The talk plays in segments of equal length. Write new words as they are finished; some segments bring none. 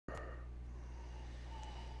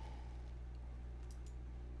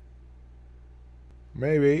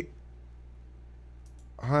Maybe.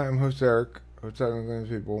 Hi, I'm host Eric, host Talking with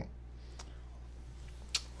People.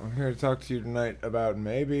 I'm here to talk to you tonight about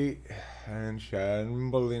maybe and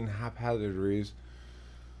shambling haphazardries,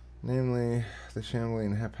 namely the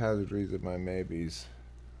shambling haphazardries of my maybes.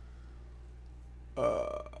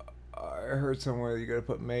 I heard somewhere that you gotta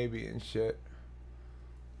put maybe in shit.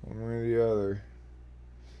 One way or the other.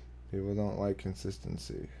 People don't like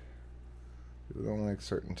consistency. People don't like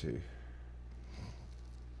certainty.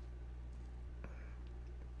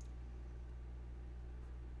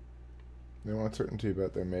 They want certainty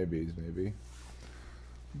about their maybes, maybe.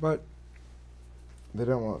 But they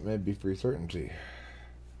don't want maybe-free certainty.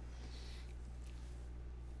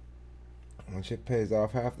 When shit pays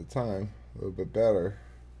off half the time, a little bit better,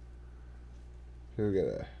 you'll get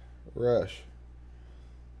a rush.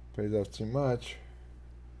 Pays off too much,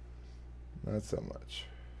 not so much.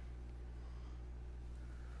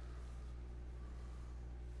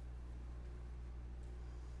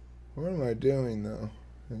 What am I doing, though,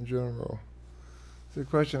 in general? It's a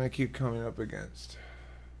question I keep coming up against.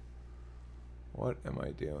 What am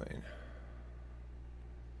I doing?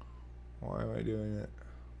 Why am I doing it?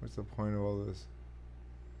 What's the point of all this?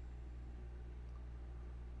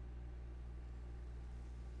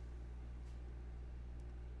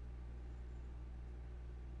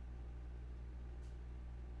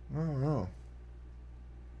 I don't know.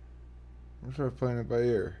 I'm sort of playing it by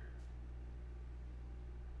ear.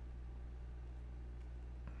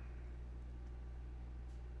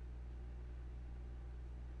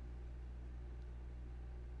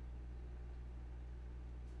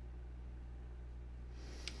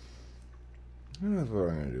 Who knows what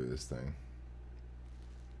I'm going to do with this thing?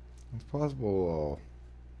 It's possible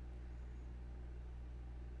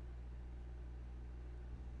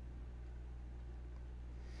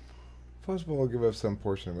I'll give up some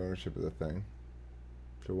portion of ownership of the thing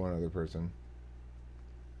to one other person.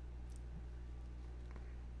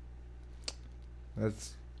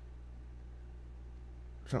 That's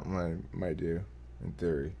something I might do, in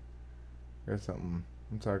theory. That's something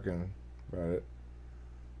I'm talking about it.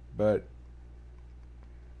 But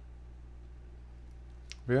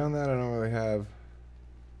beyond that, I don't really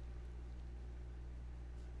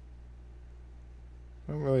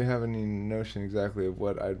have any notion exactly of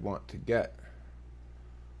what I'd want to get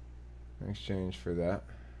in exchange for that.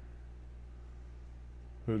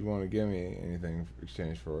 Who'd want to give me anything in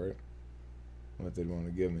exchange for it? What they'd want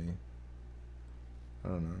to give me, I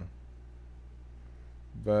don't know.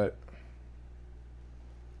 But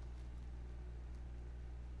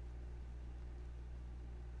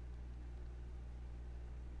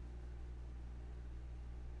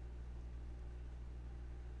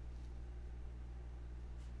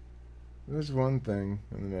there's one thing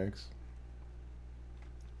in the mix.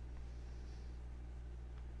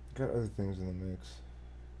 Got other things in the mix.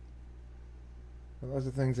 Lots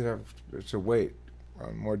of things that have to wait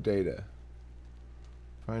on more data.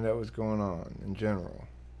 Find out what's going on in general.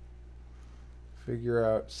 Figure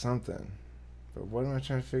out something. But what am I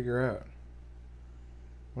trying to figure out?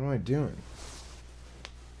 What am I doing?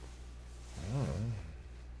 I don't know.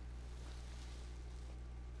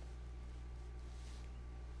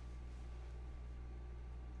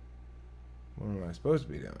 What am I supposed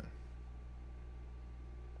to be doing?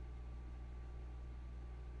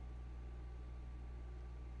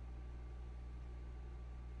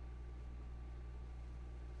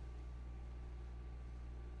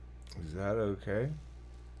 Is that okay?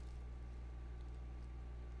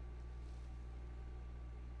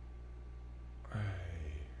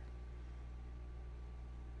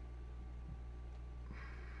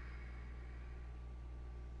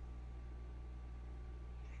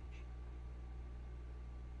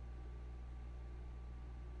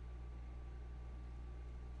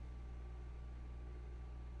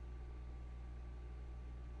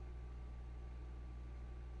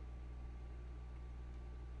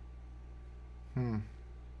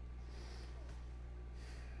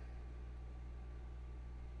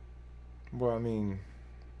 Well, I mean,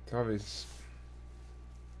 it's obvious.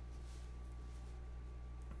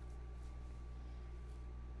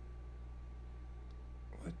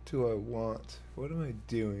 What do I want? What am I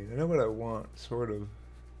doing? I know what I want, sort of.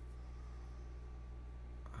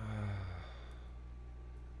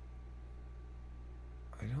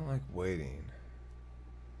 I don't like waiting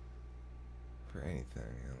for anything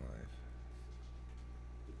in life.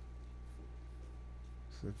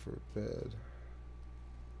 Except for bed.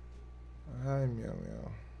 Hi, meow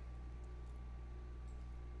meow.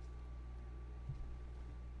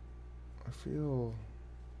 I feel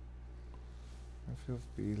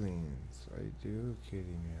feelings. I do,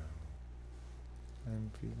 kitty meow.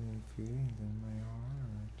 I'm feeling feelings in my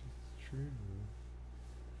heart. It's true.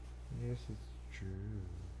 Yes, it's true.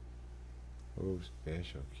 Oh,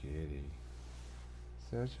 special kitty.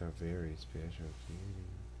 Such a very special kitty.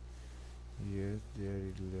 Yes,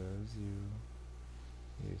 Daddy loves you.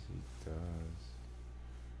 Yes, he does.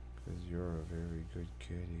 'Cause you're a very good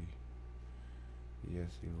kitty.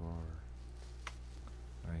 Yes, you are.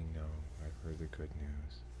 I know. I've heard the good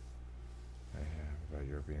news. I have about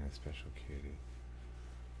your being a special kitty.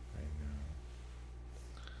 I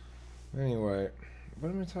know. Anyway, what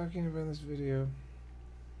am I talking about in this video?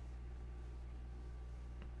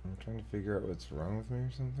 I'm trying to figure out what's wrong with me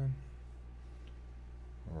or something.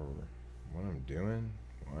 Or what I'm doing.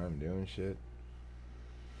 Why I'm doing shit.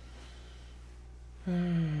 I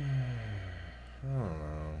don't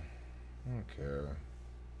know. I don't care.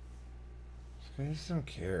 I just don't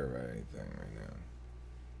care about anything right now.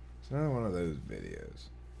 It's another one of those videos.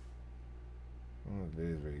 One of those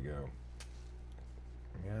videos where you go,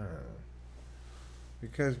 yeah.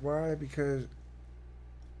 Because why? Because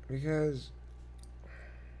I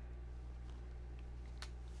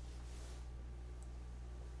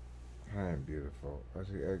am beautiful.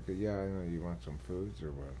 Yeah, I know you want some foods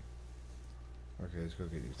or what? Okay, let's go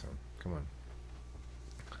get you some. Come on.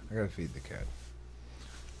 I gotta feed the cat.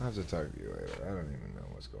 I'll have to talk to you later. I don't even know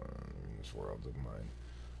what's going on in this world of mine.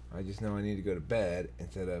 I just know I need to go to bed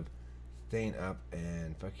instead of staying up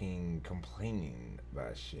and fucking complaining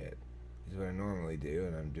about shit. This is what I normally do,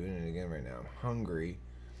 and I'm doing it again right now. I'm hungry,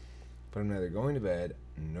 but I'm neither going to bed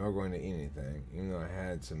nor going to eat anything, even though I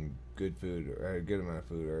had some good food, or I had a good amount of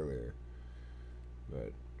food earlier.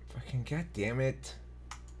 But fucking goddamn it.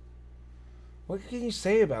 What can you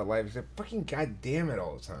say about life except fucking goddamn it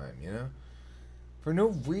all the time, you know? For no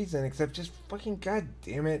reason except just fucking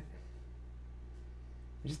goddamn it.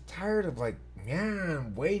 I'm just tired of like, yeah,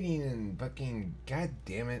 I'm waiting and fucking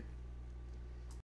goddamn it.